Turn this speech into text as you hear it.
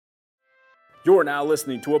You're now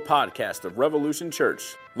listening to a podcast of Revolution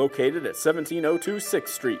Church, located at 1702 6th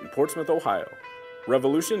Street in Portsmouth, Ohio.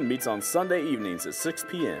 Revolution meets on Sunday evenings at 6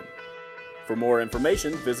 p.m. For more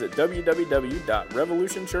information, visit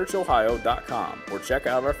www.revolutionchurchohio.com or check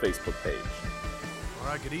out our Facebook page. All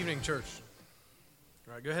right, good evening, church.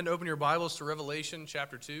 All right, go ahead and open your Bibles to Revelation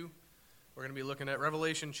chapter 2. We're going to be looking at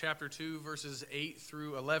Revelation chapter 2, verses 8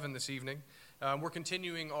 through 11 this evening. We're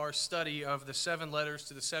continuing our study of the 7 letters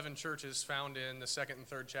to the 7 churches found in the 2nd and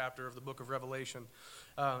 3rd chapter of the book of Revelation.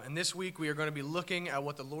 And this week we are going to be looking at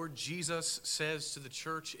what the Lord Jesus says to the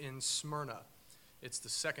church in Smyrna. It's the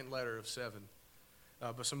 2nd letter of 7.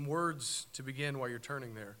 But some words to begin while you're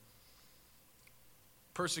turning there.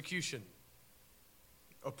 Persecution,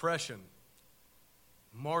 oppression,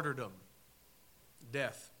 martyrdom,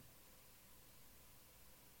 death.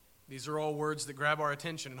 These are all words that grab our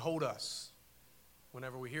attention and hold us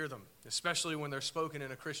whenever we hear them, especially when they're spoken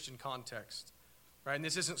in a Christian context, right? And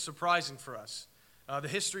this isn't surprising for us. The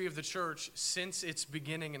history of the church since its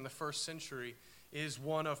beginning in the 1st century is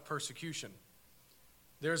one of persecution.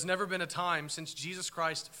 There's never been a time since Jesus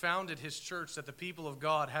Christ founded his church that the people of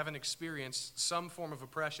God haven't experienced some form of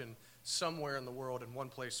oppression somewhere in the world in one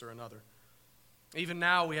place or another. Even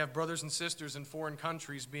now, we have brothers and sisters in foreign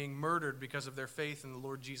countries being murdered because of their faith in the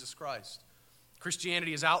Lord Jesus Christ.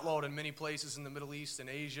 Christianity is outlawed in many places in the Middle East and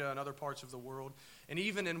Asia and other parts of the world. And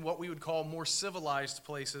even in what we would call more civilized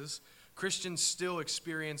places, Christians still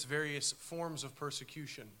experience various forms of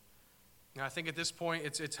persecution. And I think at this point,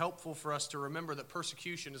 it's helpful for us to remember that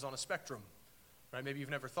persecution is on a spectrum, right? Maybe you've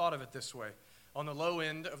never thought of it this way. On the low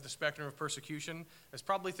end of the spectrum of persecution, there's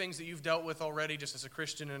probably things that you've dealt with already just as a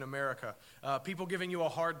Christian in America. People giving you a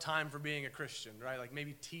hard time for being a Christian, right? Like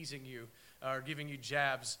maybe teasing you or giving you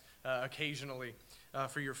jabs occasionally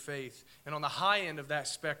for your faith. And on the high end of that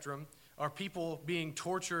spectrum are people being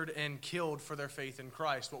tortured and killed for their faith in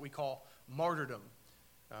Christ, what we call martyrdom.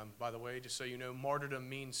 By the way, just so you know, martyrdom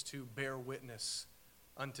means to bear witness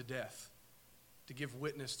unto death, to give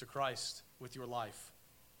witness to Christ with your life.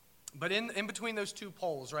 But in between those two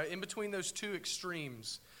poles, right, in between those two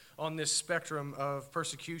extremes on this spectrum of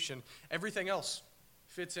persecution, everything else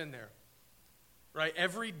fits in there, right?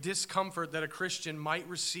 Every discomfort that a Christian might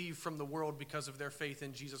receive from the world because of their faith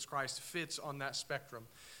in Jesus Christ fits on that spectrum.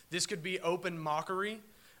 This could be open mockery,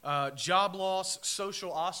 job loss,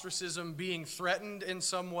 social ostracism, being threatened in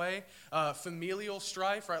some way, familial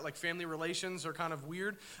strife, right? Like family relations are kind of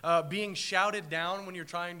weird. Being shouted down when you're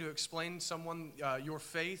trying to explain to someone your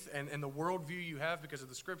faith and the worldview you have because of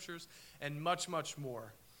the scriptures, and much, much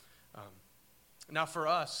more. Now for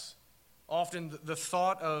us, often the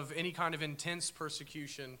thought of any kind of intense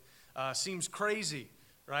persecution seems crazy,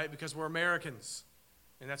 right? Because we're Americans.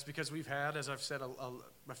 And that's because we've had, as I've said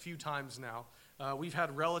a few times now, we've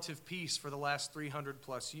had relative peace for the last 300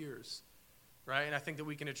 plus years, right? And I think that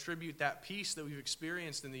we can attribute that peace that we've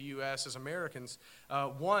experienced in the U.S. as Americans,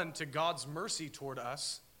 one, to God's mercy toward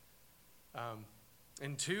us,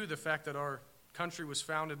 and two, the fact that our country was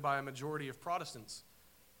founded by a majority of Protestants.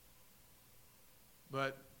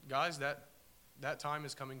 But guys, that time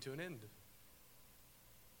is coming to an end.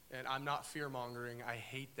 And I'm not fear-mongering. I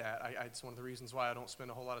hate that. It's one of the reasons why I don't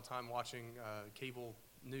spend a whole lot of time watching cable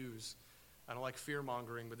news. I don't like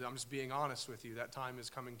fear-mongering, but I'm just being honest with you. That time is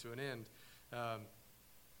coming to an end.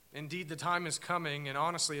 Indeed, the time is coming, and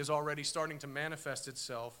honestly is already starting to manifest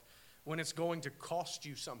itself when it's going to cost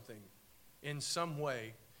you something in some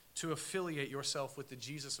way to affiliate yourself with the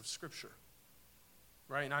Jesus of Scripture.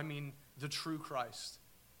 Right? And I mean the true Christ.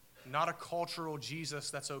 Not a cultural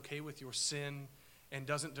Jesus that's okay with your sin and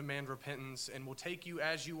doesn't demand repentance and will take you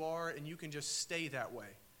as you are, and you can just stay that way.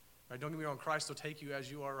 Right? Don't get me wrong, Christ will take you as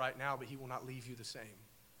you are right now, but he will not leave you the same.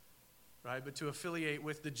 Right? But to affiliate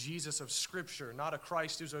with the Jesus of Scripture, not a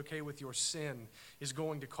Christ who's okay with your sin, is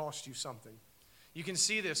going to cost you something. You can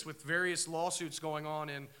see this with various lawsuits going on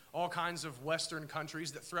in all kinds of Western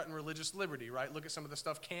countries that threaten religious liberty, right? Look at some of the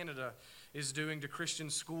stuff Canada is doing to Christian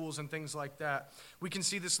schools and things like that. We can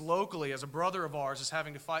see this locally as a brother of ours is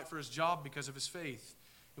having to fight for his job because of his faith.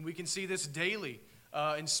 And we can see this daily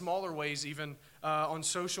in smaller ways, even on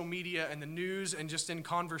social media and the news and just in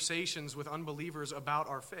conversations with unbelievers about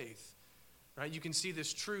our faith. Right? You can see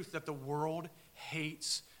this truth that the world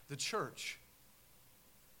hates the church.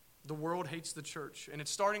 The world hates the church, and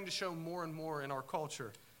it's starting to show more and more in our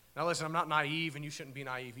culture. Now listen, I'm not naive, and you shouldn't be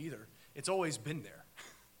naive either. It's always been there,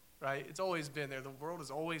 right? It's always been there. The world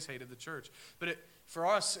has always hated the church. But for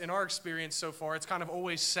us, in our experience so far, it's kind of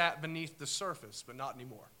always sat beneath the surface, but not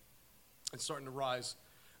anymore. It's starting to rise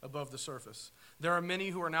above the surface. There are many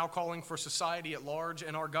who are now calling for society at large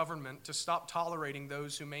and our government to stop tolerating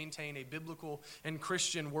those who maintain a biblical and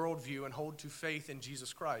Christian worldview and hold to faith in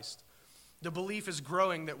Jesus Christ. The belief is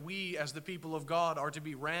growing that we, as the people of God, are to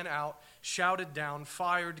be ran out, shouted down,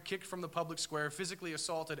 fired, kicked from the public square, physically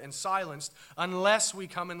assaulted, and silenced unless we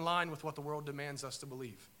come in line with what the world demands us to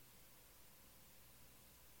believe.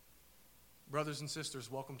 Brothers and sisters,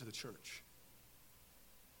 welcome to the church.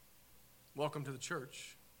 Welcome to the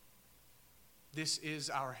church. This is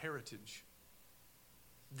our heritage.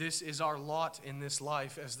 This is our lot in this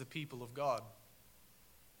life as the people of God.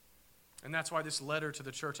 And that's why this letter to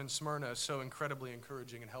the church in Smyrna is so incredibly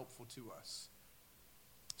encouraging and helpful to us.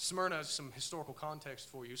 Smyrna is some historical context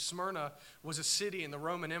for you. Smyrna was a city in the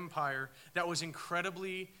Roman Empire that was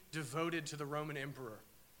incredibly devoted to the Roman emperor,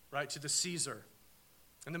 right, to the Caesar.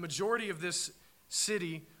 And the majority of this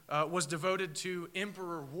city was devoted to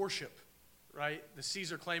emperor worship, right? The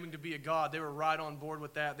Caesar claiming to be a god. They were right on board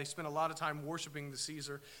with that. They spent a lot of time worshiping the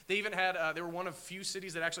Caesar. They even had, they were one of few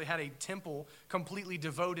cities that actually had a temple completely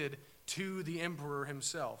devoted to the emperor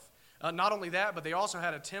himself. Not only that, but they also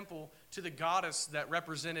had a temple to the goddess that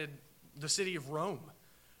represented the city of Rome,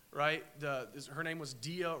 right? Her name was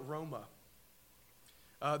Dea Roma.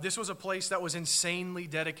 This was a place that was insanely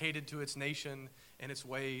dedicated to its nation and its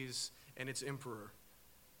ways and its emperor.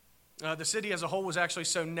 The city as a whole was actually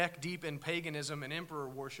so neck deep in paganism and emperor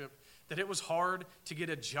worship that it was hard to get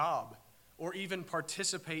a job or even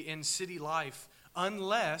participate in city life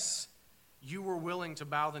unless you were willing to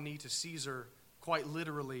bow the knee to Caesar quite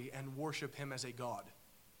literally and worship him as a god.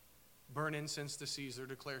 Burn incense to Caesar,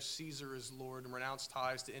 declare Caesar is Lord, and renounce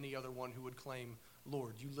ties to any other one who would claim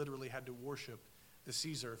Lord. You literally had to worship the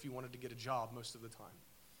Caesar if you wanted to get a job most of the time.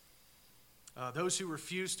 Those who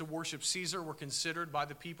refused to worship Caesar were considered by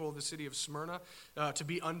the people of the city of Smyrna to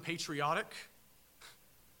be unpatriotic,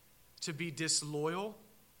 to be disloyal,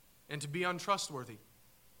 and to be untrustworthy.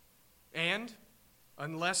 And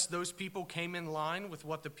unless those people came in line with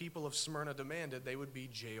what the people of Smyrna demanded, they would be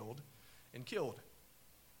jailed and killed.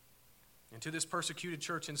 And to this persecuted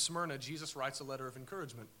church in Smyrna, Jesus writes a letter of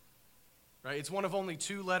encouragement. Right? It's one of only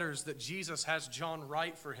 2 letters that Jesus has John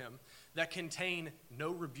write for him that contain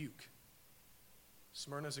no rebuke.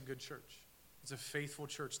 Smyrna is a good church. It's a faithful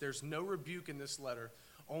church. There's no rebuke in this letter,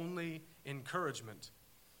 only encouragement.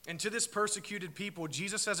 And to this persecuted people,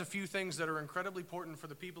 Jesus says a few things that are incredibly important for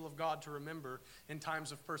the people of God to remember in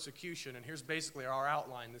times of persecution. And here's basically our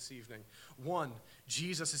outline this evening. 1,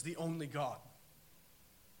 Jesus is the only God.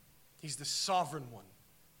 He's the sovereign one.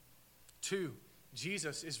 2,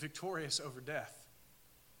 Jesus is victorious over death.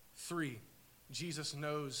 3, Jesus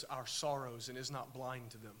knows our sorrows and is not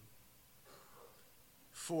blind to them.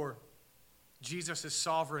 4, Jesus is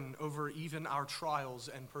sovereign over even our trials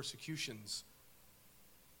and persecutions.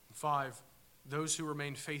 5, those who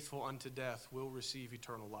remain faithful unto death will receive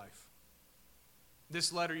eternal life.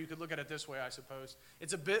 This letter, you could look at it this way, I suppose.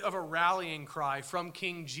 It's a bit of a rallying cry from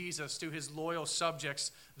King Jesus to his loyal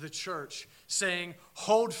subjects, the church, saying,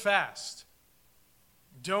 hold fast.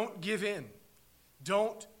 Don't give in.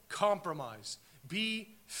 Don't compromise.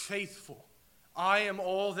 Be faithful. I am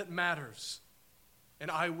all that matters, and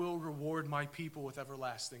I will reward my people with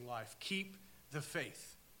everlasting life. Keep the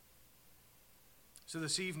faith. So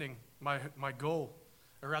this evening, my goal,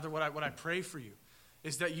 or rather what I pray for you,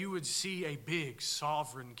 is that you would see a big,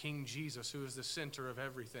 sovereign King Jesus who is the center of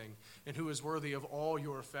everything and who is worthy of all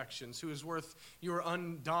your affections, who is worth your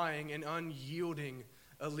undying and unyielding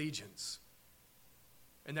allegiance,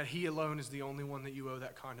 and that he alone is the only one that you owe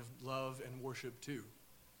that kind of love and worship to.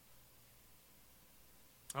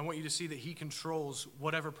 I want you to see that he controls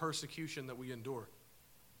whatever persecution that we endure.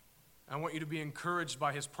 I want you to be encouraged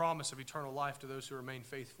by his promise of eternal life to those who remain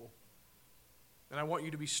faithful. And I want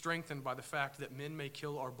you to be strengthened by the fact that men may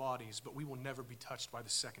kill our bodies, but we will never be touched by the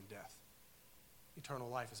second death. Eternal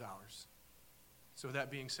life is ours. So with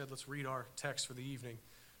that being said, let's read our text for the evening.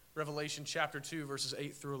 Revelation chapter 2, verses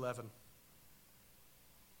 8 through 11.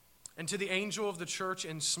 And to the angel of the church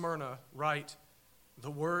in Smyrna write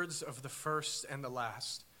the words of the first and the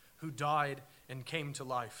last, who died and came to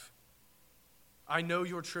life. I know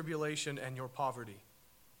your tribulation and your poverty,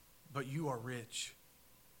 but you are rich.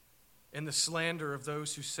 And the slander of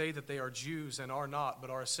those who say that they are Jews and are not, but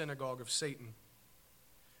are a synagogue of Satan.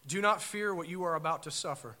 Do not fear what you are about to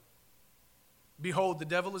suffer. Behold, the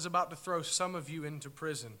devil is about to throw some of you into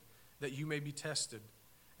prison, that you may be tested,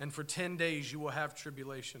 and for 10 days you will have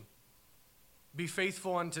tribulation. Be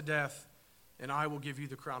faithful unto death, and I will give you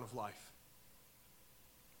the crown of life.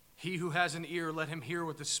 He who has an ear, let him hear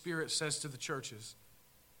what the Spirit says to the churches.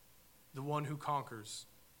 The one who conquers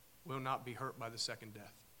will not be hurt by the second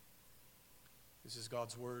death. This is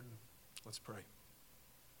God's word. Let's pray.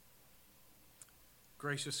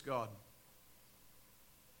 Gracious God,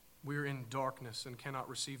 we are in darkness and cannot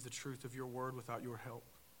receive the truth of your word without your help.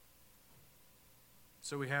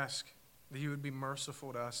 So we ask that you would be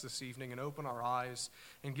merciful to us this evening and open our eyes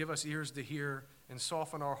and give us ears to hear and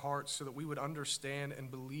soften our hearts so that we would understand and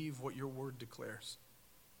believe what your word declares.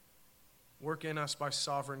 Work in us by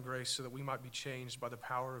sovereign grace so that we might be changed by the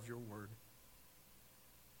power of your word.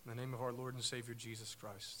 In the name of our Lord and Savior, Jesus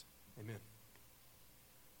Christ. Amen.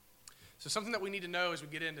 So something that we need to know as we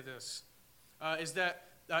get into this is that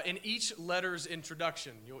in each letter's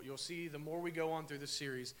introduction, you'll see the more we go on through this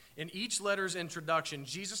series, in each letter's introduction,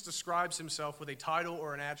 Jesus describes himself with a title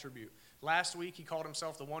or an attribute. Last week, he called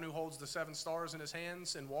himself the one who holds the 7 stars in his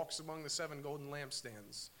hands and walks among the 7 golden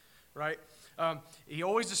lampstands, right? He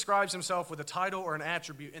always describes himself with a title or an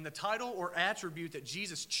attribute, and the title or attribute that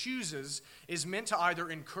Jesus chooses is meant to either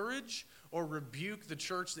encourage or rebuke the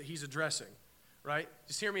church that he's addressing, right?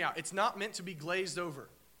 Just hear me out. It's not meant to be glazed over.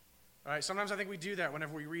 All right, sometimes I think we do that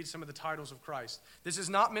whenever we read some of the titles of Christ. This is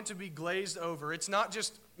not meant to be glazed over. It's not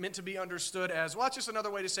just meant to be understood as, well, it's just another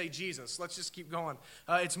way to say Jesus. Let's just keep going.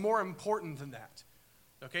 It's more important than that.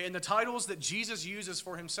 Okay, and the titles that Jesus uses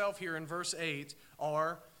for himself here in verse 8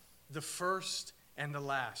 are the first and the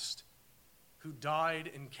last, who died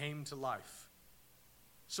and came to life.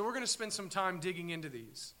 So we're going to spend some time digging into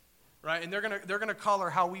these, right? And they're going to color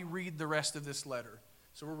how we read the rest of this letter.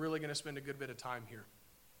 So we're really going to spend a good bit of time here.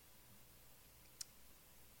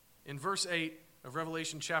 In verse 8 of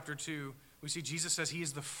Revelation chapter 2, we see Jesus says he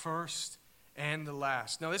is the first and the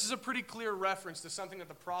last. Now, this is a pretty clear reference to something that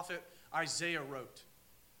the prophet Isaiah wrote.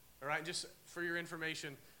 All right, just for your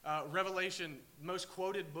information, Revelation, most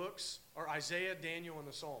quoted books are Isaiah, Daniel, and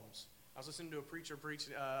the Psalms. I was listening to a preacher preach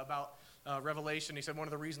about Revelation. He said one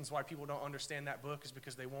of the reasons why people don't understand that book is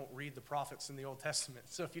because they won't read the prophets in the Old Testament.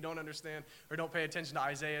 So if you don't understand or don't pay attention to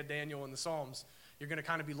Isaiah, Daniel, and the Psalms, you're going to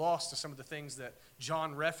kind of be lost to some of the things that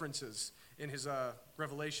John references in his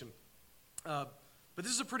Revelation. But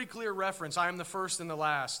this is a pretty clear reference. I am the first and the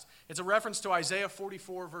last. It's a reference to Isaiah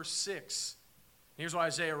 44, verse 6. Here's what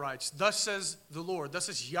Isaiah writes. Thus says the Lord, thus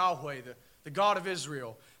says Yahweh, the God of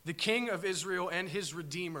Israel, the King of Israel and his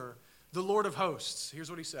Redeemer, the Lord of hosts. Here's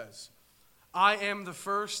what he says. I am the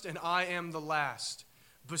first and I am the last.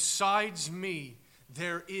 Besides me,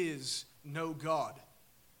 there is no God.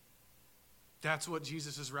 That's what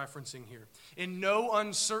Jesus is referencing here. In no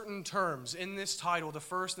uncertain terms, in this title, the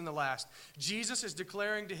first and the last, Jesus is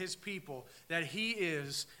declaring to his people that he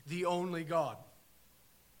is the only God.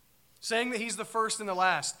 Saying that he's the first and the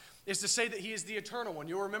last is to say that he is the eternal one.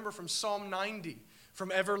 You'll remember from Psalm 90,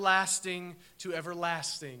 from everlasting to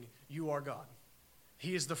everlasting, you are God.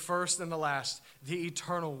 He is the first and the last, the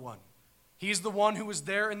eternal one. He's the one who was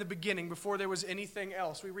there in the beginning before there was anything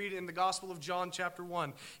else. We read in the Gospel of John chapter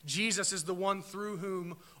 1, Jesus is the one through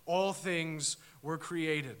whom all things were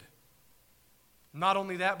created. Not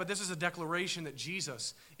only that, but this is a declaration that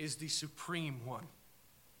Jesus is the supreme one.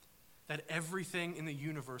 That everything in the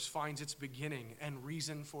universe finds its beginning and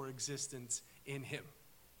reason for existence in him.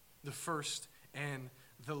 The first and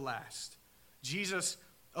the last. Jesus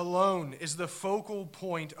alone is the focal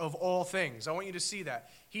point of all things. I want you to see that.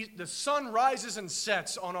 The sun rises and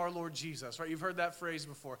sets on our Lord Jesus, right? You've heard that phrase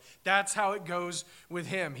before. That's how it goes with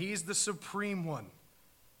him. He's the supreme one,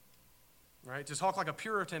 right? To talk like a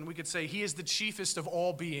Puritan, we could say he is the chiefest of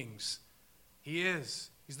all beings. He is.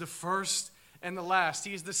 He's the first and the last.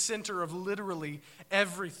 He is the center of literally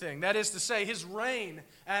everything. That is to say, his reign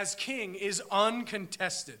as king is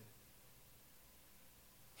uncontested.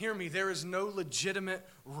 Hear me, there is no legitimate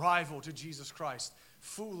rival to Jesus Christ.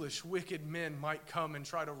 Foolish, wicked men might come and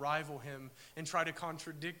try to rival him and try to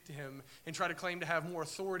contradict him and try to claim to have more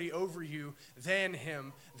authority over you than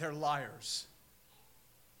him. They're liars.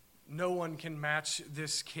 No one can match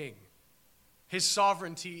this king. His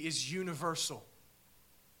sovereignty is universal.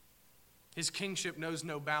 His kingship knows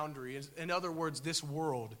no boundary. In other words, this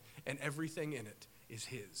world and everything in it is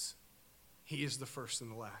his. He is the first and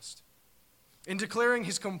the last. In declaring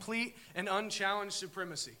his complete and unchallenged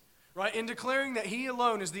supremacy, right? In declaring that he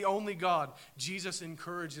alone is the only God, Jesus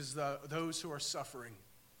encourages those who are suffering,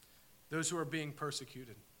 those who are being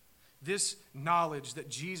persecuted. This knowledge that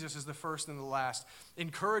Jesus is the first and the last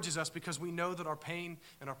encourages us because we know that our pain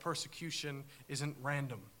and our persecution isn't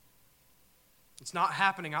random. It's not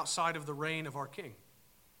happening outside of the reign of our King.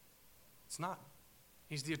 It's not.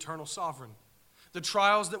 He's the eternal sovereign. The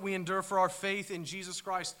trials that we endure for our faith in Jesus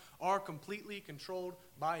Christ are completely controlled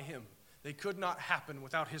by him. They could not happen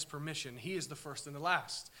without his permission. He is the first and the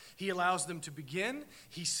last. He allows them to begin.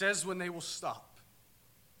 He says when they will stop.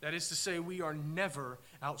 That is to say, we are never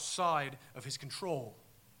outside of his control.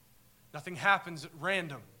 Nothing happens at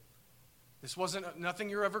random. This wasn't nothing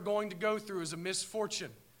you're ever going to go through as a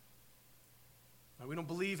misfortune. We don't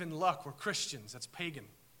believe in luck. We're Christians. That's pagan.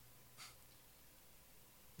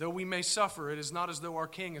 Though we may suffer, it is not as though our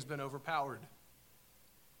king has been overpowered.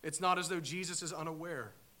 It's not as though Jesus is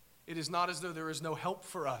unaware. It is not as though there is no help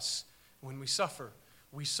for us when we suffer.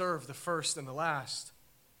 We serve the first and the last.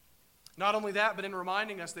 Not only that, but in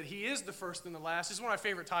reminding us that he is the first and the last. This is one of my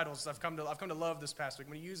favorite titles I've come to love this past week.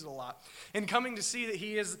 I'm going to use it a lot. In coming to see that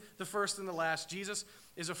he is the first and the last, Jesus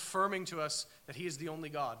is affirming to us that he is the only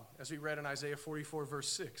God. As we read in Isaiah 44, verse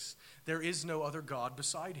 6, there is no other God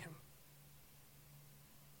beside him.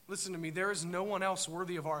 Listen to me, there is no one else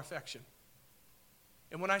worthy of our affection.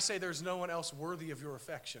 And when I say there's no one else worthy of your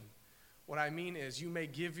affection, what I mean is you may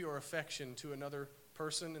give your affection to another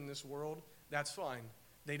person in this world. That's fine.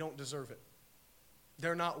 They don't deserve it.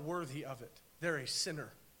 They're not worthy of it. They're a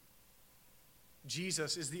sinner.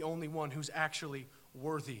 Jesus is the only one who's actually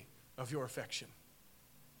worthy of your affection.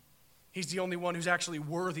 He's the only one who's actually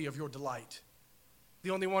worthy of your delight.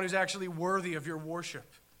 The only one who's actually worthy of your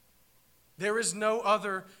worship. There is no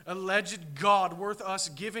other alleged God worth us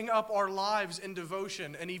giving up our lives in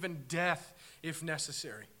devotion and even death if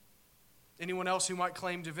necessary. Anyone else who might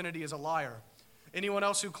claim divinity is a liar. Anyone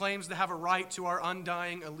else who claims to have a right to our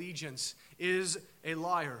undying allegiance is a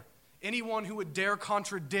liar. Anyone who would dare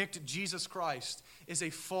contradict Jesus Christ is a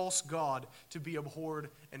false God to be abhorred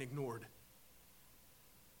and ignored.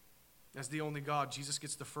 As the only God, Jesus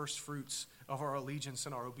gets the first fruits of our allegiance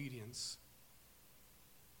and our obedience.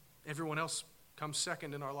 Everyone else comes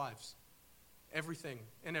second in our lives. Everything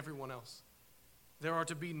and everyone else. There are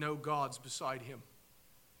to be no gods beside him.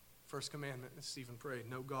 First commandment, as Stephen prayed,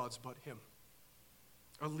 no gods but him.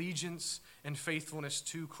 Allegiance and faithfulness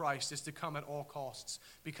to Christ is to come at all costs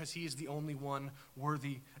because he is the only one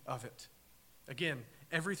worthy of it. Again,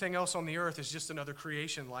 everything else on the earth is just another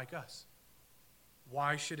creation like us.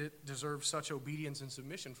 Why should it deserve such obedience and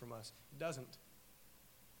submission from us? It doesn't.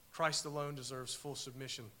 Christ alone deserves full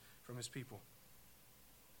submission from his people.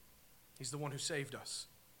 He's the one who saved us.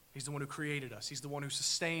 He's the one who created us. He's the one who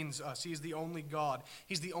sustains us. He is the only God.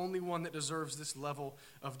 He's the only one that deserves this level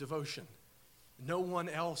of devotion. No one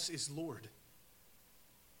else is Lord.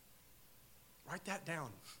 Write that down.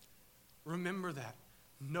 Remember that.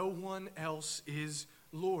 No one else is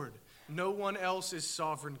Lord. No one else is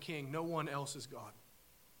sovereign king. No one else is God.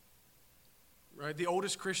 Right? The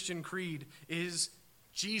oldest Christian creed is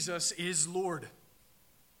Jesus is Lord.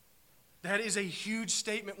 That is a huge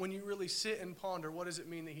statement when you really sit and ponder. What does it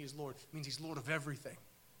mean that he's Lord? It means he's Lord of everything.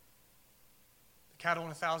 The cattle on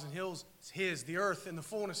 1,000 hills is his. The earth and the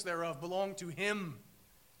fullness thereof belong to him.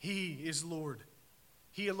 He is Lord.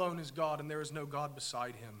 He alone is God, and there is no God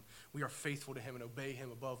beside him. We are faithful to him and obey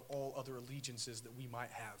him above all other allegiances that we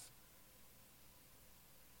might have.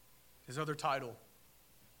 His other title,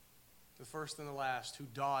 the first and the last, who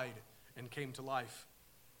died and came to life.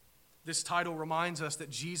 This title reminds us that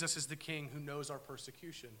Jesus is the King who knows our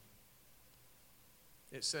persecution.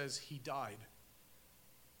 It says he died.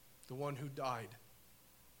 The one who died.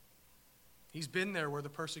 He's been there where the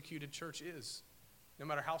persecuted church is. No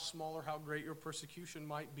matter how small or how great your persecution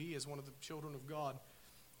might be as one of the children of God,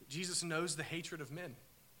 Jesus knows the hatred of men.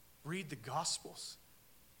 Read the Gospels.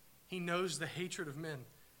 He knows the hatred of men.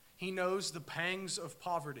 He knows the pangs of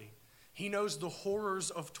poverty. He knows the horrors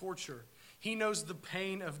of torture. He knows the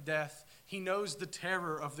pain of death. He knows the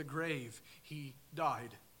terror of the grave. He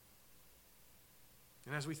died.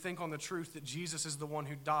 And as we think on the truth that Jesus is the one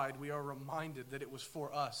who died, we are reminded that it was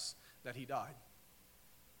for us that he died.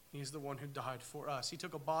 He is the one who died for us. He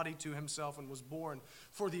took a body to himself and was born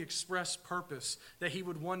for the express purpose that he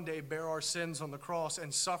would one day bear our sins on the cross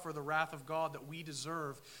and suffer the wrath of God that we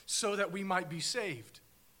deserve so that we might be saved.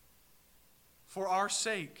 For our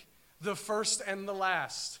sake, the first and the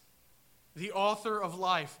last, the author of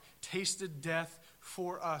life, tasted death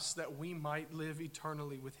for us that we might live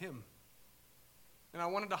eternally with him. And I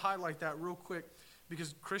wanted to highlight that real quick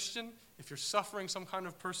because, Christian, if you're suffering some kind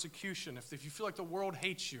of persecution, if you feel like the world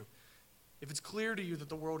hates you, if it's clear to you that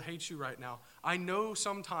the world hates you right now, I know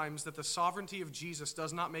sometimes that the sovereignty of Jesus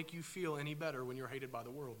does not make you feel any better when you're hated by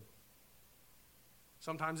the world.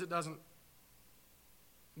 Sometimes it doesn't.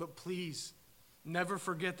 But please, never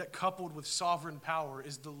forget that coupled with sovereign power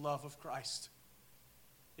is the love of Christ.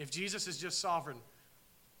 If Jesus is just sovereign,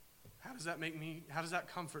 how does that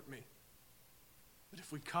comfort me? But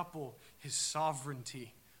if we couple his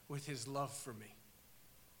sovereignty with his love for me,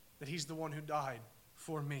 that he's the one who died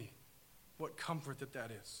for me, what comfort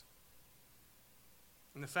that is.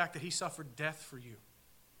 And the fact that he suffered death for you,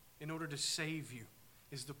 in order to save you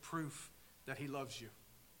is the proof that he loves you.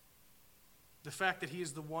 The fact that he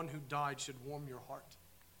is the one who died should warm your heart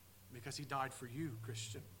because he died for you,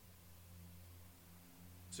 Christian.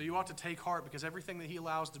 So you ought to take heart because everything that he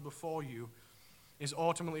allows to befall you is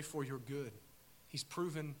ultimately for your good. He's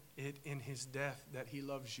proven it in his death that he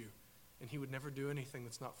loves you, and he would never do anything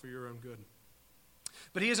that's not for your own good.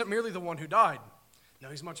 But he isn't merely the one who died. No,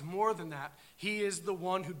 he's much more than that. He is the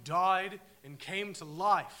one who died and came to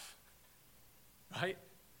life. Right?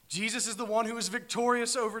 Jesus is the one who is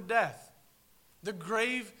victorious over death. The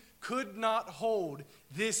grave could not hold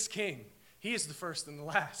this king. He is the first and the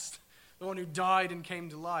last, the one who died and came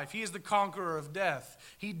to life. He is the conqueror of death.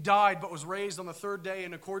 He died but was raised on the third day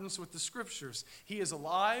in accordance with the Scriptures. He is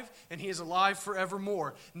alive, and he is alive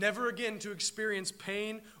forevermore, never again to experience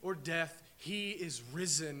pain or death. He is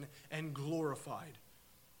risen and glorified.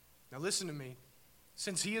 Now listen to me.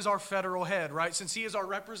 Since he is our federal head, right? Since he is our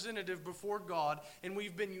representative before God, and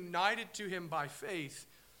we've been united to him by faith,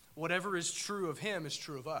 whatever is true of him is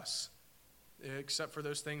true of us, except for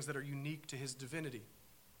those things that are unique to his divinity.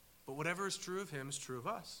 But whatever is true of him is true of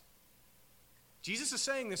us. Jesus is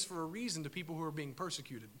saying this for a reason to people who are being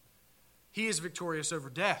persecuted. He is victorious over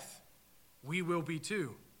death. We will be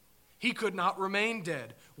too. He could not remain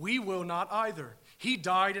dead. We will not either. He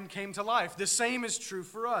died and came to life. The same is true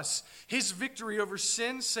for us. His victory over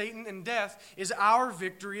sin, Satan, and death is our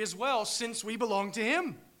victory as well, since we belong to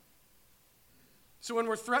him. So when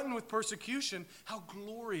we're threatened with persecution, how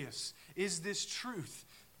glorious is this truth?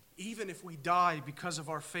 Even if we die because of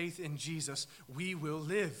our faith in Jesus, we will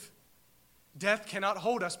live. Death cannot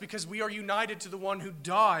hold us because we are united to the one who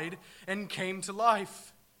died and came to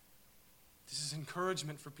life. This is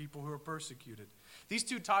encouragement for people who are persecuted. These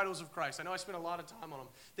two titles of Christ, I know I spent a lot of time on them.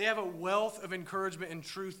 They have a wealth of encouragement and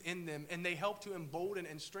truth in them, and they help to embolden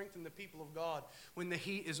and strengthen the people of God when the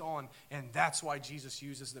heat is on. And that's why Jesus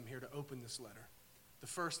uses them here to open this letter. The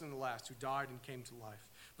first and the last, who died and came to life.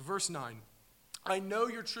 But verse 9, I know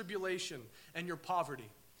your tribulation and your poverty,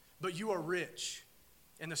 but you are rich,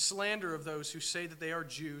 and the slander of those who say that they are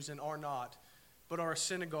Jews and are not, but are a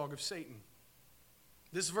synagogue of Satan.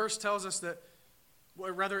 This verse tells us that,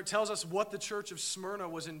 or rather it tells us what the church of Smyrna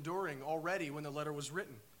was enduring already when the letter was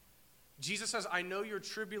written. Jesus says, I know your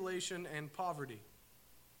tribulation and poverty.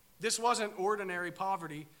 This wasn't ordinary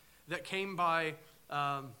poverty that came by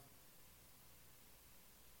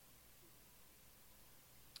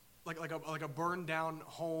like a burned down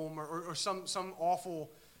home or some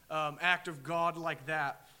awful act of God like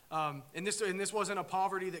that. And this wasn't a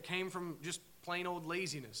poverty that came from just plain old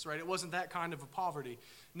laziness, right? It wasn't that kind of a poverty.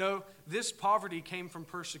 No, this poverty came from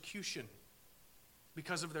persecution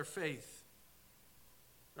because of their faith.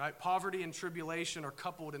 Right? Poverty and tribulation are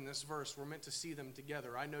coupled in this verse. We're meant to see them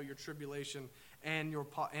together. I know your tribulation and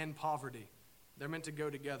poverty. They're meant to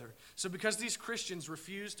go together. So because these Christians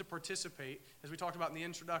refused to participate, as we talked about in the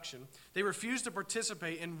introduction, they refused to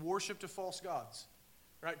participate in worship to false gods.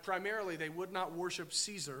 Right? Primarily, they would not worship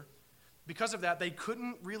Caesar. Because of that, they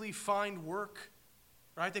couldn't really find work.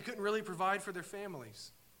 Right? They couldn't really provide for their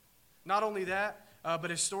families. Not only that, but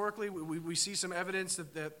historically, we see some evidence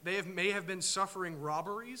that they may have been suffering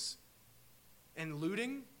robberies and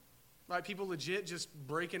looting. Right? People legit just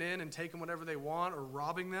breaking in and taking whatever they want or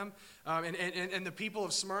robbing them. And the people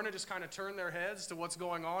of Smyrna just kind of turn their heads to what's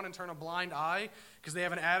going on and turn a blind eye because they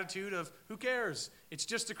have an attitude of, who cares? It's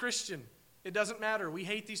just a Christian. It doesn't matter. We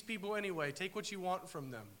hate these people anyway. Take what you want from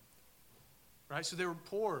them. Right? So they were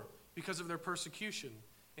poor because of their persecution.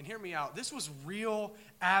 And hear me out. This was real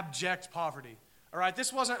abject poverty. All right?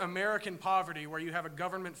 This wasn't American poverty where you have a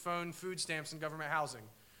government phone, food stamps, and government housing.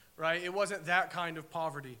 Right? It wasn't that kind of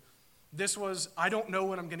poverty. This was, I don't know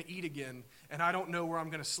when I'm going to eat again, and I don't know where I'm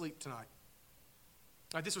going to sleep tonight.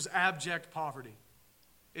 Right? This was abject poverty.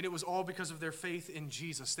 And it was all because of their faith in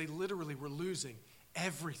Jesus. They literally were losing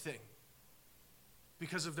everything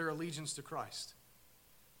because of their allegiance to Christ.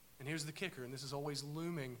 And here's the kicker, and this is always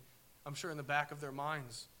looming, I'm sure, in the back of their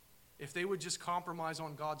minds. If they would just compromise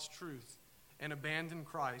on God's truth and abandon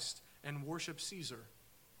Christ and worship Caesar,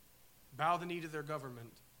 bow the knee to their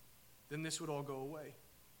government, then this would all go away.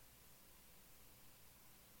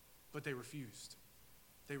 But they refused.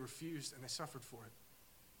 They refused, and they suffered for it.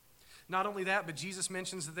 Not only that, but Jesus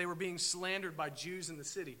mentions that they were being slandered by Jews in the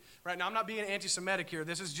city. Right now, I'm not being anti-Semitic here.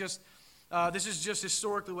 This is just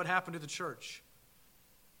historically what happened to the church.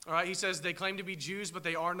 All right, he says they claim to be Jews, but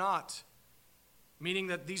they are not. Meaning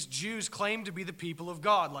that these Jews claim to be the people of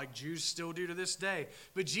God, like Jews still do to this day.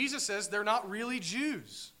 But Jesus says they're not really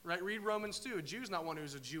Jews. Right? Read Romans 2. A Jew is not one who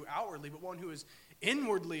is a Jew outwardly, but one who is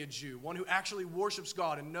inwardly a Jew, one who actually worships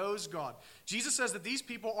God and knows God. Jesus says that these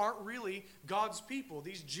people aren't really God's people,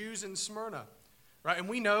 these Jews in Smyrna. Right? And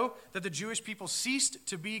we know that the Jewish people ceased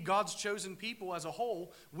to be God's chosen people as a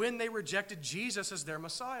whole when they rejected Jesus as their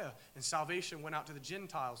Messiah. And salvation went out to the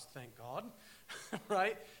Gentiles, thank God.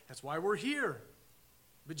 Right? That's why we're here.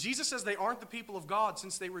 But Jesus says they aren't the people of God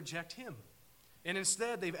since they reject him. And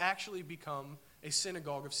instead, they've actually become a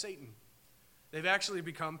synagogue of Satan. They've actually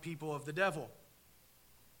become people of the devil.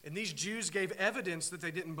 And these Jews gave evidence that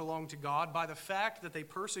they didn't belong to God by the fact that they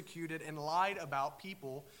persecuted and lied about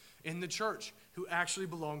people in the church who actually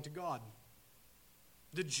belonged to God.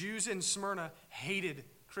 The Jews in Smyrna hated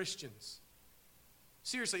Christians.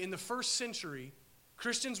 Seriously, in the first century,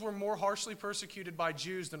 Christians were more harshly persecuted by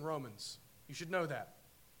Jews than Romans. You should know that.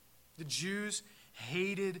 The Jews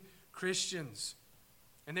hated Christians,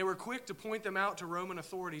 and they were quick to point them out to Roman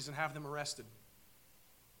authorities and have them arrested.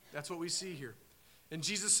 That's what we see here. And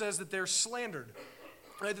Jesus says that they're slandered,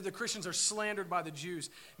 right? That the Christians are slandered by the Jews,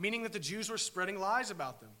 meaning that the Jews were spreading lies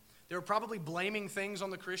about them. They were probably blaming things on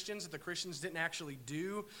the Christians that the Christians didn't actually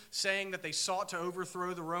do, saying that they sought to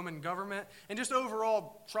overthrow the Roman government, and just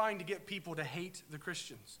overall trying to get people to hate the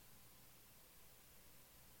Christians.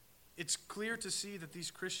 It's clear to see that these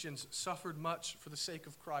Christians suffered much for the sake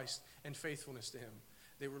of Christ and faithfulness to him.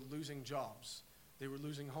 They were losing jobs. They were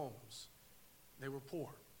losing homes. They were poor.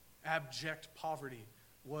 Abject poverty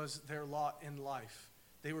was their lot in life.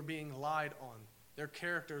 They were being lied on. Their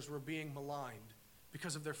characters were being maligned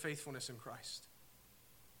because of their faithfulness in Christ.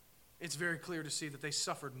 It's very clear to see that they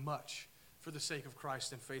suffered much for the sake of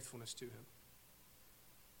Christ and faithfulness to him.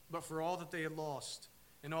 But for all that they had lost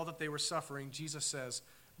and all that they were suffering, Jesus says,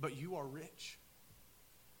 but you are rich.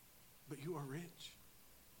 But you are rich.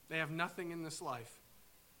 They have nothing in this life,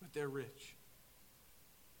 but they're rich.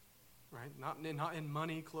 Right? Not in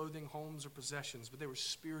money, clothing, homes, or possessions, but they were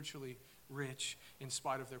spiritually rich in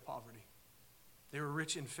spite of their poverty. They were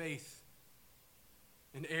rich in faith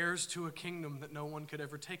and heirs to a kingdom that no one could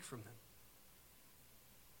ever take from them.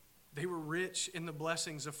 They were rich in the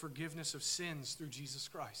blessings of forgiveness of sins through Jesus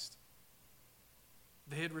Christ.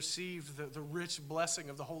 They had received the rich blessing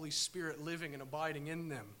of the Holy Spirit living and abiding in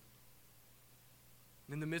them.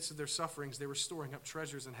 And in the midst of their sufferings, they were storing up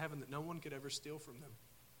treasures in heaven that no one could ever steal from them.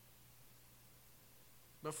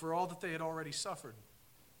 But for all that they had already suffered,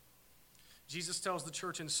 Jesus tells the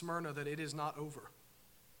church in Smyrna that it is not over.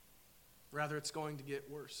 Rather, it's going to get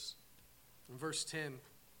worse. In verse 10,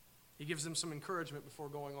 he gives them some encouragement before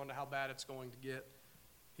going on to how bad it's going to get.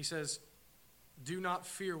 He says, do not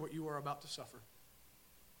fear what you are about to suffer.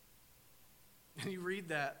 And you read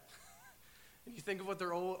that, and you think of what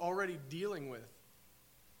they're already dealing with.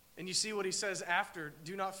 And you see what he says after,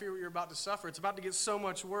 do not fear what you're about to suffer. It's about to get so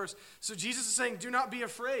much worse. So Jesus is saying, do not be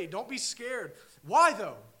afraid. Don't be scared. Why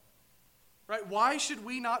though? Right? Why should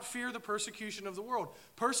we not fear the persecution of the world?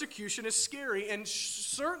 Persecution is scary, and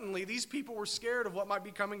certainly these people were scared of what might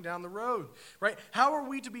be coming down the road. Right? How are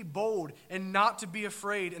we to be bold and not to be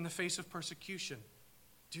afraid in the face of persecution?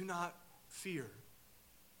 Do not fear.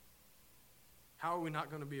 How are we not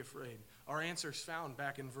going to be afraid? Our answer is found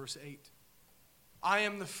back in verse 8. I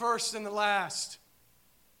am the first and the last.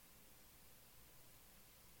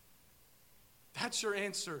 That's your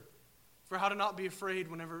answer for how to not be afraid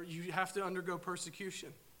whenever you have to undergo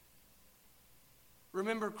persecution.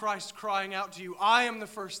 Remember Christ crying out to you, I am the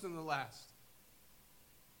first and the last.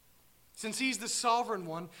 Since he's the sovereign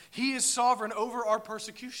one, he is sovereign over our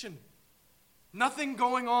persecution. Nothing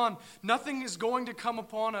going on, nothing is going to come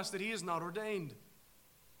upon us that he has not ordained.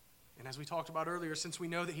 And as we talked about earlier, since we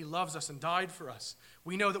know that he loves us and died for us,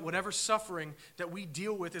 we know that whatever suffering that we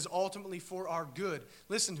deal with is ultimately for our good.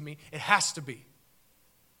 Listen to me, it has to be.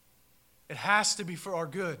 It has to be for our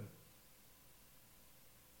good.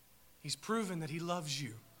 He's proven that he loves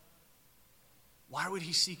you. Why would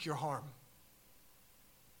he seek your harm?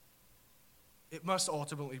 It must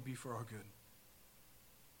ultimately be for our good.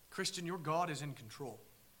 Christian, your God is in control.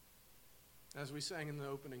 As we sang in the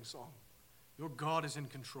opening song, your God is in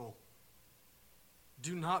control.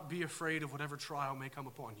 Do not be afraid of whatever trial may come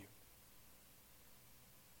upon you.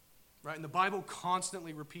 Right? And the Bible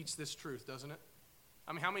constantly repeats this truth, doesn't it?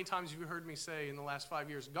 I mean, how many times have you heard me say in the last 5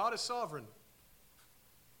 years, God is sovereign?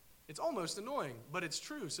 It's almost annoying, but it's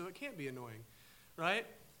true, so it can't be annoying. Right?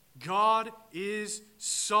 God is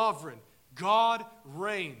sovereign. God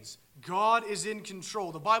reigns. God is in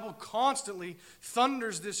control. The Bible constantly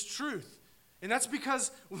thunders this truth. And that's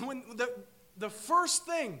because when the first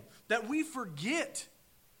thing that we forget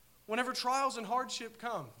whenever trials and hardship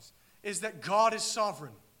comes is that God is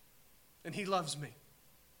sovereign and he loves me.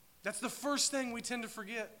 That's the first thing we tend to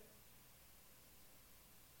forget.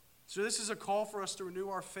 So this is a call for us to renew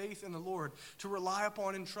our faith in the Lord, to rely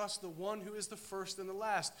upon and trust the one who is the first and the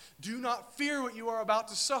last. Do not fear what you are about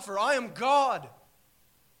to suffer. I am God.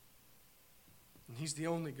 And he's the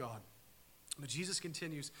only God. But Jesus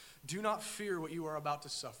continues, do not fear what you are about to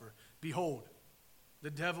suffer. Behold, the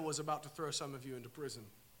devil is about to throw some of you into prison,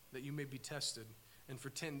 that you may be tested, and for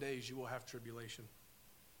 10 days you will have tribulation.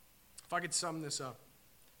 If I could sum this up,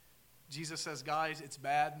 Jesus says, guys, it's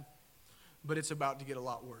bad, but it's about to get a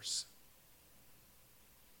lot worse.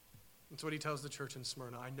 That's what he tells the church in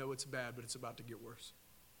Smyrna. I know it's bad, but it's about to get worse.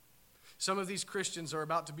 Some of these Christians are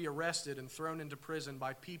about to be arrested and thrown into prison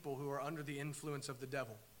by people who are under the influence of the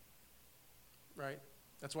devil. Right?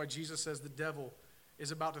 That's why Jesus says the devil is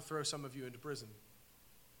about to throw some of you into prison.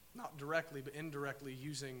 Not directly, but indirectly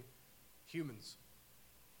using humans.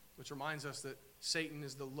 Which reminds us that Satan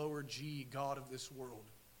is the lower G god of this world.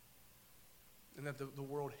 And that the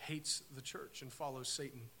world hates the church and follows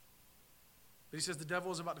Satan. But he says the devil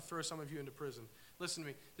is about to throw some of you into prison. Listen to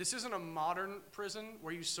me. This isn't a modern prison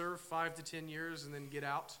where you serve 5 to 10 years and then get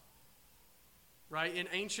out. Right? In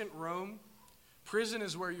ancient Rome, prison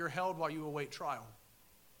is where you're held while you await trial.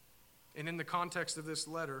 And in the context of this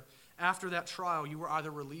letter, after that trial, you were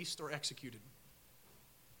either released or executed.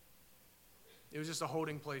 It was just a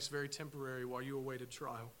holding place, very temporary, while you awaited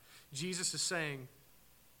trial. Jesus is saying,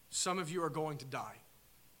 some of you are going to die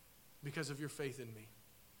because of your faith in me.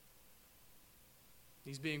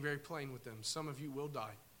 He's being very plain with them. Some of you will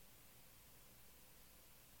die.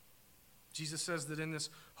 Jesus says that in this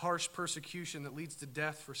harsh persecution that leads to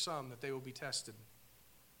death for some, that they will be tested.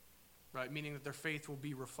 Right? Meaning that their faith will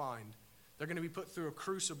be refined. They're going to be put through a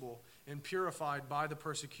crucible and purified by the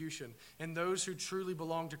persecution. And those who truly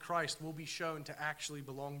belong to Christ will be shown to actually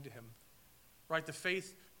belong to him. Right? The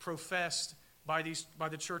faith professed by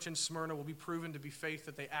the church in Smyrna will be proven to be faith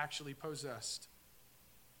that they actually possessed.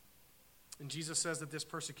 And Jesus says that this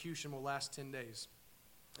persecution will last 10 days.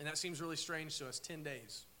 And that seems really strange to us, 10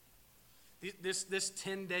 days. This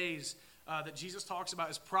 10 days that Jesus talks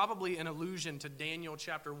about is probably an allusion to Daniel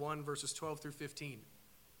chapter 1, verses 12 through 15.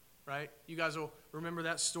 Right? You guys will remember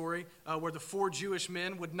that story where the 4 Jewish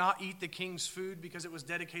men would not eat the king's food because it was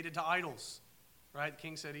dedicated to idols. Right? The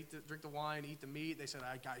king said, drink the wine, eat the meat. They said,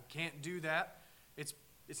 I can't do that.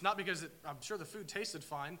 It's not because I'm sure the food tasted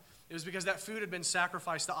fine. It was because that food had been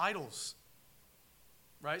sacrificed to idols.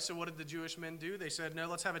 Right? So what did the Jewish men do? They said, no,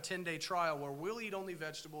 let's have a 10-day trial where we'll eat only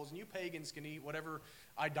vegetables and you pagans can eat whatever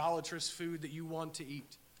idolatrous food that you want to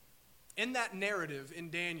eat. In that narrative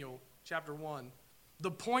in Daniel chapter 1,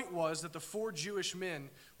 the point was that the 4 Jewish men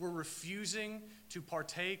were refusing to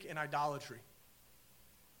partake in idolatry.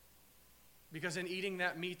 Because in eating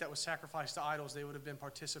that meat that was sacrificed to idols, they would have been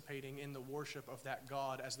participating in the worship of that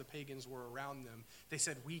god as the pagans were around them. They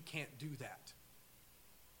said, we can't do that.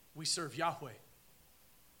 We serve Yahweh.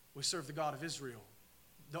 We serve the God of Israel,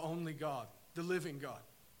 the only God, the living God.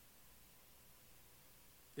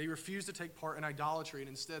 They refused to take part in idolatry, and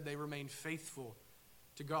instead they remained faithful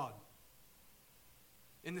to God.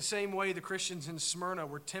 In the same way, the Christians in Smyrna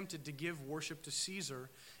were tempted to give worship to Caesar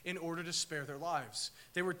in order to spare their lives.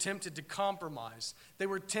 They were tempted to compromise. They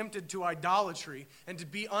were tempted to idolatry and to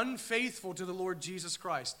be unfaithful to the Lord Jesus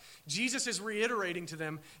Christ. Jesus is reiterating to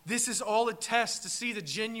them, this is all a test to see the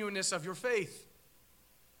genuineness of your faith.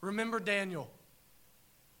 Remember Daniel.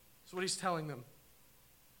 That's what he's telling them.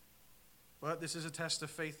 But this is a test of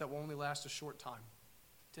faith that will only last a short time,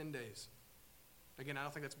 10 days. Again, I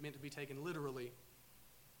don't think that's meant to be taken literally,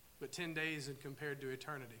 but 10 days in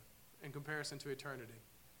comparison to eternity.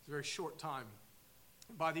 It's a very short time.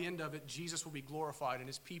 By the end of it, Jesus will be glorified and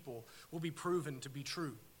his people will be proven to be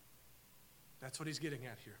true. That's what he's getting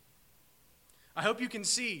at here. I hope you can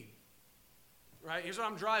see, right? Here's what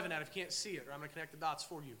I'm driving at if you can't see it, or I'm going to connect the dots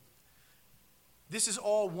for you. This is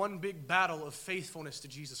all one big battle of faithfulness to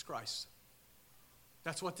Jesus Christ.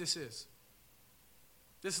 That's what this is.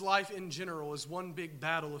 This life in general is one big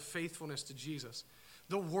battle of faithfulness to Jesus.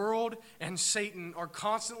 The world and Satan are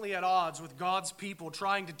constantly at odds with God's people,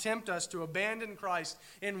 trying to tempt us to abandon Christ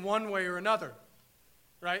in one way or another.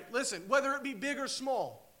 Right? Listen, whether it be big or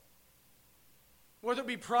small, whether it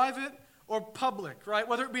be private or public, right?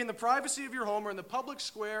 Whether it be in the privacy of your home or in the public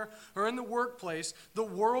square or in the workplace, the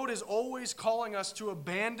world is always calling us to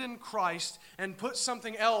abandon Christ and put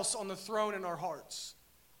something else on the throne in our hearts.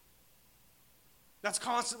 That's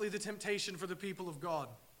constantly the temptation for the people of God.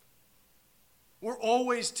 We're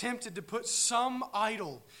always tempted to put some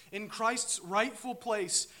idol in Christ's rightful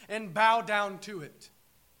place and bow down to it.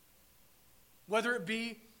 Whether it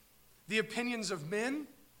be the opinions of men,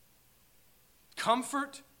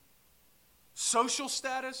 comfort, social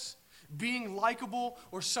status, being likable,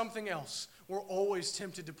 or something else, we're always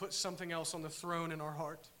tempted to put something else on the throne in our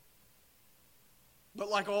heart. But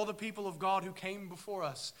like all the people of God who came before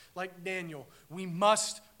us, like Daniel, we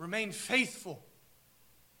must remain faithful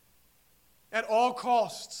at all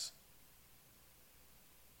costs.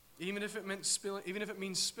 Even if it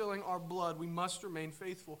means spilling our blood, we must remain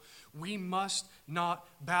faithful. We must not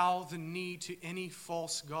bow the knee to any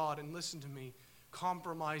false god. And listen to me,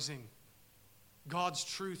 compromising God's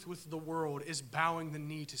truth with the world is bowing the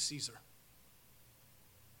knee to Caesar.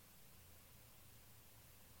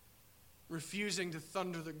 Refusing to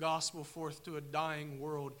thunder the gospel forth to a dying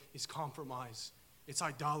world is compromise. It's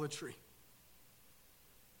idolatry.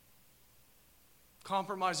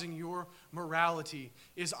 Compromising your morality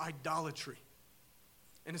is idolatry.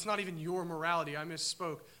 And it's not even your morality, I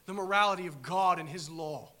misspoke. The morality of God and His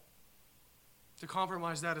law. To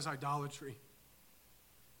compromise that is idolatry.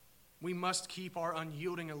 We must keep our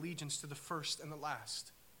unyielding allegiance to the first and the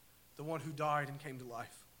last, the one who died and came to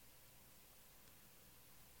life.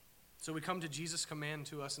 So we come to Jesus' command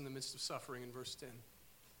to us in the midst of suffering in verse 10.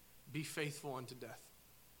 Be faithful unto death.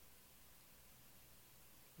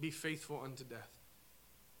 Be faithful unto death.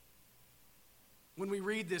 When we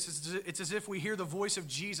read this, it's as if we hear the voice of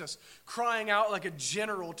Jesus crying out like a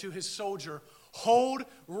general to his soldier, hold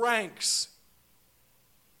ranks.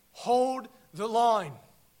 Hold the line.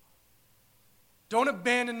 Don't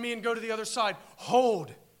abandon me and go to the other side.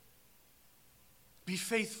 Hold. Be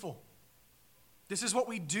faithful. This is what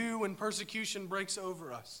we do when persecution breaks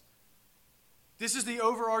over us. This is the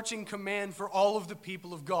overarching command for all of the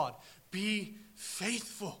people of God. Be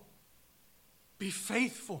faithful. Be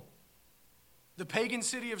faithful. The pagan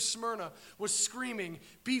city of Smyrna was screaming,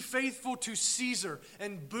 be faithful to Caesar.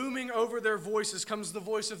 And booming over their voices comes the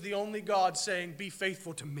voice of the only God saying, be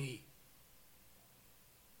faithful to me.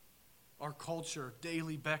 Our culture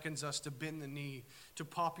daily beckons us to bend the knee to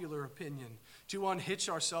popular opinion, to unhitch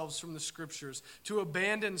ourselves from the Scriptures, to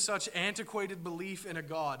abandon such antiquated belief in a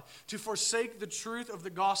God, to forsake the truth of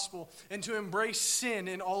the gospel, and to embrace sin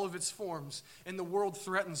in all of its forms. And the world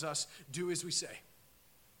threatens us, do as we say.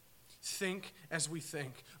 Think as we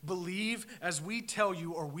think. Believe as we tell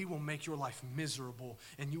you, or we will make your life miserable,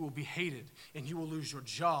 and you will be hated, and you will lose your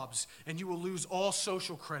jobs, and you will lose all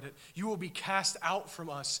social credit. You will be cast out from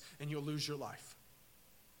us, and you'll lose your life.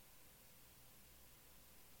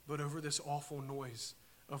 But over this awful noise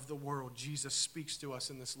of the world, Jesus speaks to us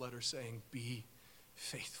in this letter saying, be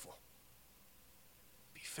faithful.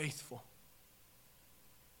 Be faithful.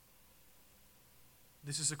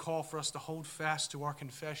 This is a call for us to hold fast to our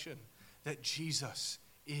confession that Jesus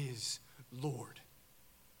is Lord.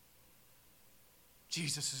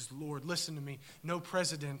 Jesus is Lord. Listen to me. No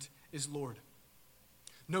president is Lord.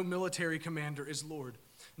 No military commander is Lord.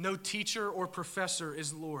 No teacher or professor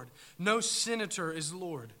is Lord. No senator is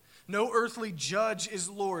Lord. No earthly judge is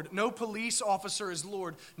Lord. No police officer is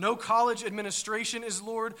Lord. No college administration is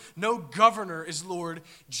Lord. No governor is Lord.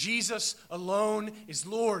 Jesus alone is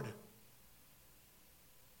Lord.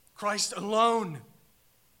 Christ alone.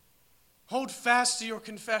 Hold fast to your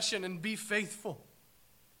confession and be faithful.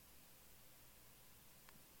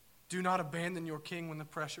 Do not abandon your king when the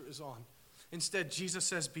pressure is on. Instead, Jesus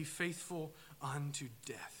says, be faithful unto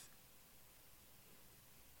death.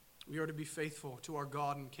 We are to be faithful to our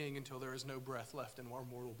God and King until there is no breath left in our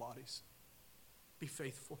mortal bodies. Be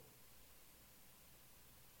faithful.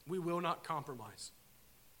 We will not compromise.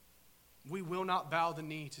 We will not bow the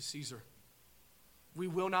knee to Caesar. We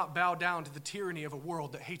will not bow down to the tyranny of a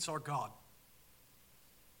world that hates our God.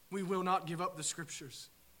 We will not give up the Scriptures.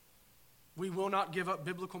 We will not give up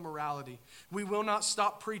biblical morality. We will not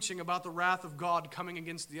stop preaching about the wrath of God coming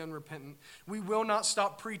against the unrepentant. We will not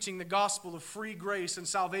stop preaching the gospel of free grace and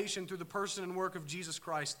salvation through the person and work of Jesus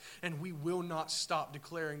Christ. And we will not stop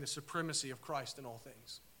declaring the supremacy of Christ in all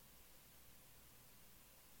things.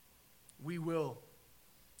 We will,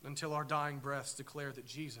 until our dying breaths, declare that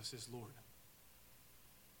Jesus is Lord.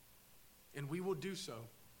 And we will do so,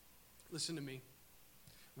 listen to me,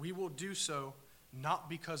 we will do so not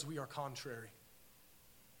because we are contrary.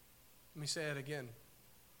 Let me say it again.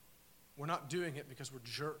 We're not doing it because we're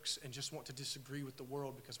jerks and just want to disagree with the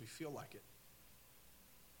world because we feel like it.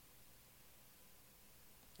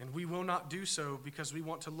 And we will not do so because we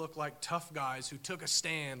want to look like tough guys who took a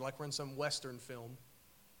stand like we're in some Western film.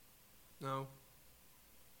 No.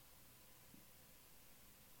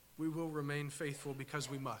 We will remain faithful because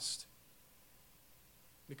we must.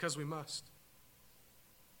 Because we must.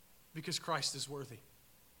 Because Christ is worthy.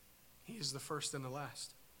 He is the first and the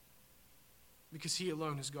last. Because He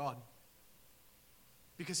alone is God.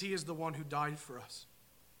 Because He is the one who died for us.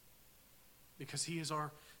 Because He is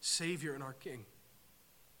our Savior and our King.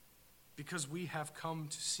 Because we have come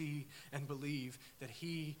to see and believe that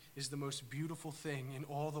he is the most beautiful thing in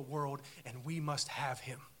all the world, and we must have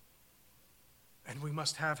him. And we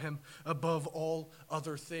must have him above all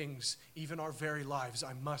other things, even our very lives.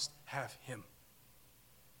 I must have him.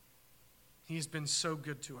 He has been so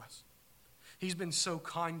good to us. He's been so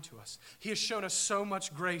kind to us. He has shown us so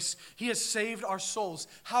much grace. He has saved our souls.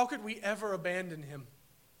 How could we ever abandon him?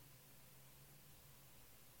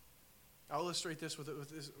 I'll illustrate this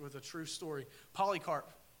with a true story.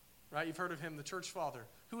 Polycarp, right? You've heard of him, the church father,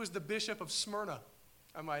 who was the bishop of Smyrna,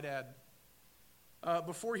 I might add.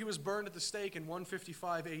 Before he was burned at the stake in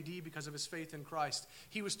 155 AD because of his faith in Christ,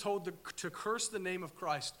 he was told to curse the name of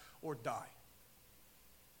Christ or die.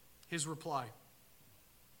 His reply,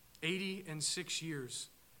 86 years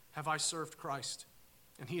have I served Christ,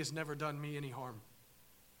 and he has never done me any harm.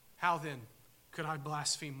 How then could I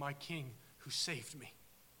blaspheme my King who saved me?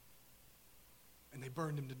 And they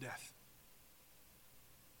burned him to death.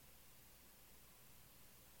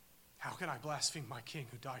 How can I blaspheme my King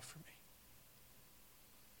who died for me?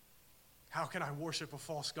 How can I worship a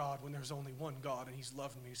false God when there's only one God and he's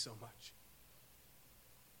loved me so much?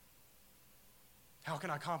 How can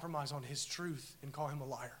I compromise on his truth and call him a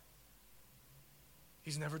liar?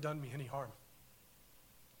 He's never done me any harm.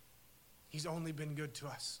 He's only been good to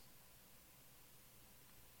us.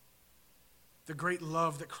 The great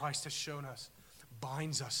love that Christ has shown us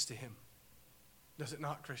binds us to him. Does it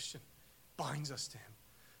not, Christian? Binds us to him.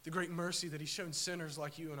 The great mercy that he's shown sinners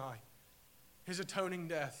like you and I. His atoning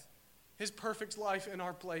death. His perfect life in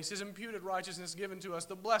our place. His imputed righteousness given to us.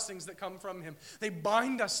 The blessings that come from him. They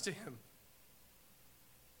bind us to him.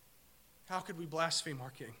 How could we blaspheme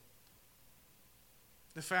our King?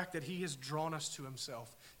 The fact that he has drawn us to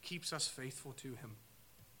himself keeps us faithful to him.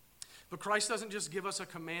 But Christ doesn't just give us a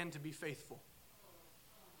command to be faithful.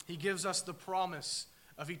 He gives us the promise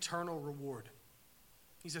of eternal reward.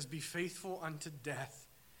 He says, be faithful unto death,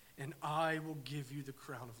 and I will give you the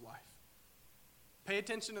crown of life. Pay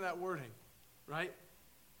attention to that wording, right?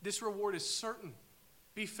 This reward is certain.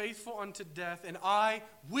 Be faithful unto death, and I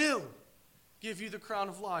will give you the crown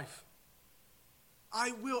of life.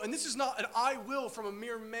 I will. And this is not an I will from a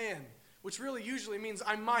mere man, which really usually means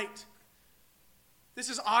I might. This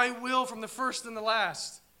is I will from the first and the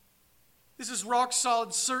last. This is rock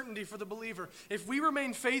solid certainty for the believer. If we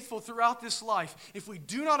remain faithful throughout this life, if we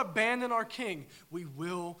do not abandon our King, we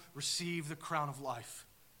will receive the crown of life.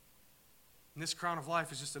 And this crown of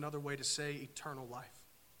life is just another way to say eternal life.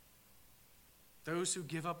 Those who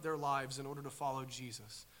give up their lives in order to follow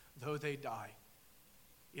Jesus, though they die,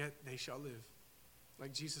 yet they shall live.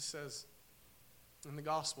 Like Jesus says in the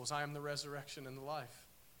Gospels, I am the resurrection and the life.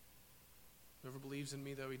 Whoever believes in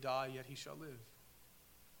me, though he die, yet he shall live.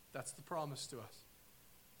 That's the promise to us.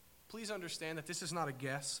 Please understand that this is not a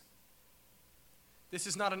guess. This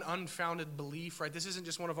is not an unfounded belief, right? This isn't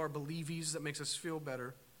just one of our believies that makes us feel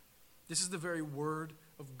better. This is the very word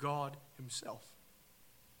of God himself.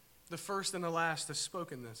 The first and the last has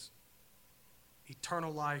spoken this.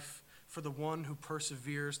 Eternal life for the one who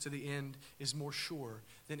perseveres to the end is more sure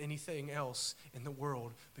than anything else in the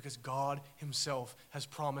world because God himself has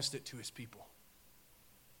promised it to his people.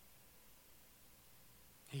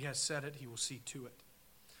 He has said it, he will see to it.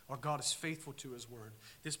 Our God is faithful to his word.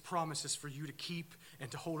 This promise is for you to keep and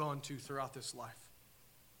to hold on to throughout this life.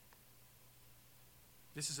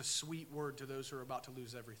 This is a sweet word to those who are about to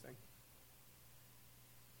lose everything.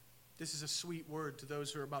 This is a sweet word to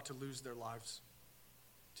those who are about to lose their lives.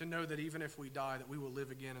 To know that even if we die, that we will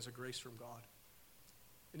live again as a grace from God.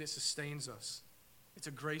 And it sustains us. It's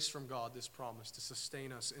a grace from God, this promise, to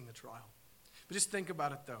sustain us in the trial. But just think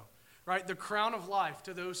about it though. Right? The crown of life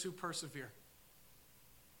to those who persevere.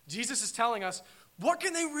 Jesus is telling us, what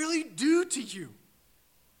can they really do to you?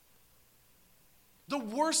 The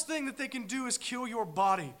worst thing that they can do is kill your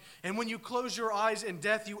body. And when you close your eyes in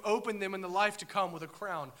death, you open them in the life to come with a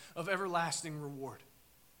crown of everlasting reward.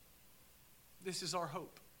 This is our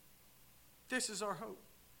hope. This is our hope.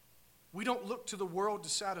 We don't look to the world to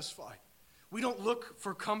satisfy. We don't look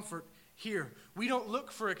for comfort here. We don't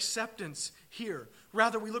look for acceptance here.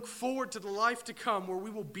 Rather, we look forward to the life to come where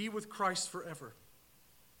we will be with Christ forever.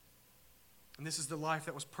 And this is the life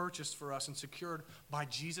that was purchased for us and secured by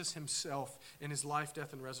Jesus himself in his life,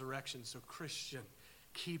 death, and resurrection. So, Christian,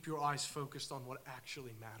 keep your eyes focused on what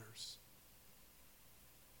actually matters.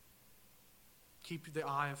 Keep the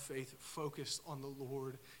eye of faith focused on the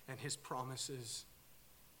Lord and his promises.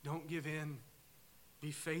 Don't give in.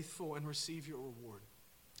 Be faithful and receive your reward.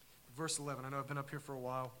 Verse 11, I know I've been up here for a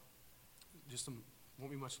while.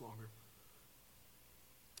 Won't be much longer.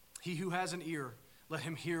 He who has an ear, let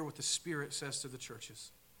him hear what the Spirit says to the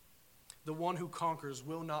churches. The one who conquers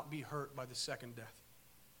will not be hurt by the second death.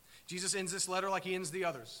 Jesus ends this letter like he ends the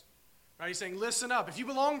others. Right? He's saying, listen up. If you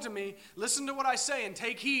belong to me, listen to what I say and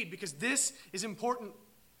take heed, because this is important.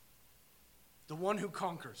 The one who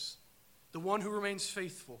conquers, the one who remains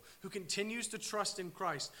faithful, who continues to trust in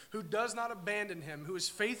Christ, who does not abandon him, who is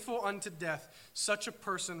faithful unto death, such a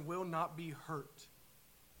person will not be hurt.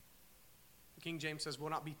 King James says,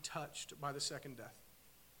 will not be touched by the second death.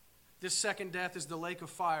 This second death is the lake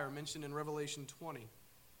of fire mentioned in Revelation 20.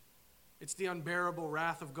 It's the unbearable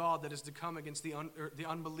wrath of God that is to come against the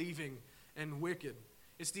unbelieving and wicked.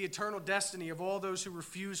 It's the eternal destiny of all those who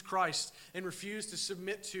refuse Christ and refuse to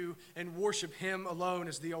submit to and worship him alone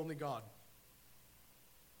as the only God.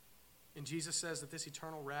 And Jesus says that this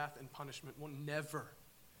eternal wrath and punishment will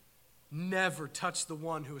never touch the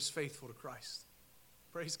one who is faithful to Christ.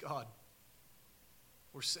 Praise God.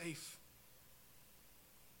 We're safe.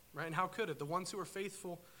 Right? And how could it? The ones who are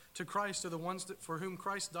faithful to Christ are the ones for whom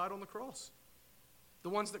Christ died on the cross. The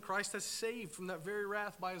ones that Christ has saved from that very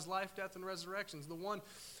wrath by his life, death, and resurrections. The one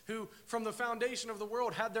who, from the foundation of the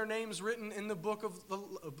world, had their names written in the book of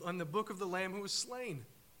the Lamb who was slain.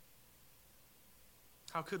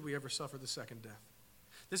 How could we ever suffer the second death?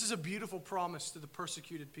 This is a beautiful promise to the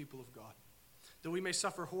persecuted people of God. Though we may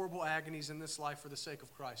suffer horrible agonies in this life for the sake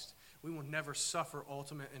of Christ, we will never suffer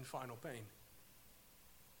ultimate and final pain.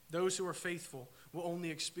 Those who are faithful will only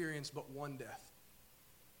experience but one death,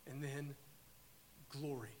 and then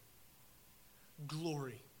glory.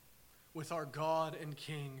 Glory with our God and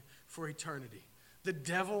King for eternity. The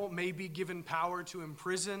devil may be given power to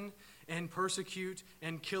imprison and persecute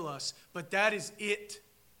and kill us, but that is it.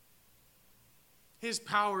 His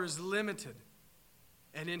power is limited,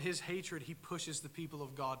 and in his hatred, he pushes the people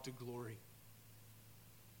of God to glory.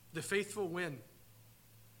 The faithful win,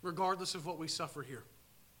 regardless of what we suffer here.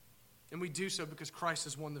 And we do so because Christ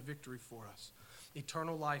has won the victory for us.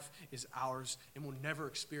 Eternal life is ours, and we'll never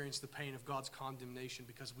experience the pain of God's condemnation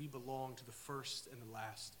because we belong to the first and the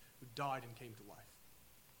last who died and came to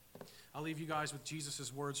life. I'll leave you guys with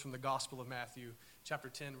Jesus' words from the Gospel of Matthew, chapter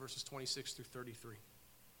 10, verses 26 through 33.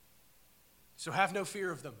 So have no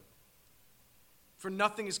fear of them, for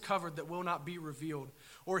nothing is covered that will not be revealed,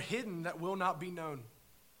 or hidden that will not be known.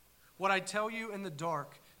 What I tell you in the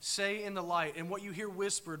dark, say in the light, and what you hear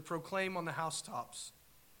whispered, proclaim on the housetops.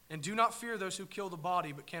 And do not fear those who kill the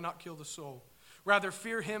body, but cannot kill the soul. Rather,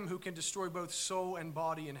 fear him who can destroy both soul and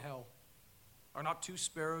body in hell. Are not 2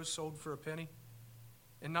 sparrows sold for a penny?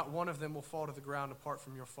 And not one of them will fall to the ground apart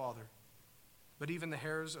from your Father. But even the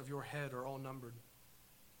hairs of your head are all numbered.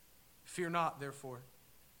 Fear not, therefore.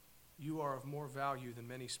 You are of more value than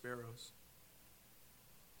many sparrows.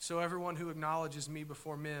 So everyone who acknowledges me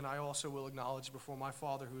before men, I also will acknowledge before my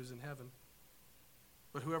Father who is in heaven.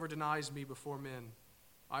 But whoever denies me before men,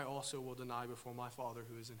 I also will deny before my Father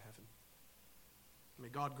who is in heaven. May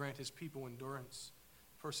God grant his people endurance,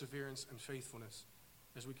 perseverance, and faithfulness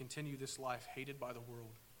as we continue this life hated by the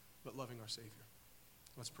world, but loving our Savior.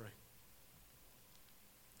 Let's pray.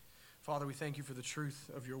 Father, we thank you for the truth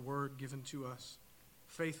of your word given to us,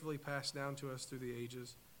 faithfully passed down to us through the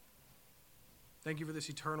ages. Thank you for this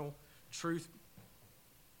eternal truth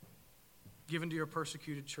given to your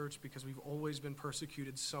persecuted church, because we've always been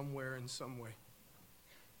persecuted somewhere in some way.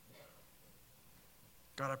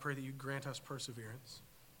 God, I pray that you grant us perseverance.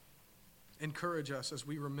 Encourage us as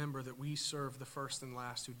we remember that we serve the first and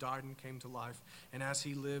last who died and came to life, and as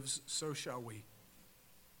he lives, so shall we.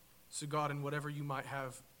 So God, in whatever you might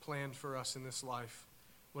have planned for us in this life,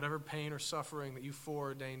 whatever pain or suffering that you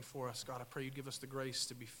foreordained for us, God, I pray you'd give us the grace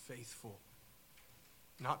to be faithful,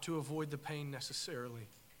 not to avoid the pain necessarily,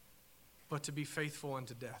 but to be faithful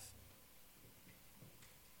unto death.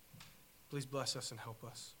 Please bless us and help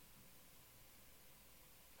us.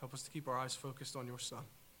 Help us to keep our eyes focused on your Son.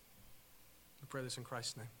 We pray this in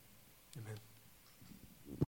Christ's name. Amen.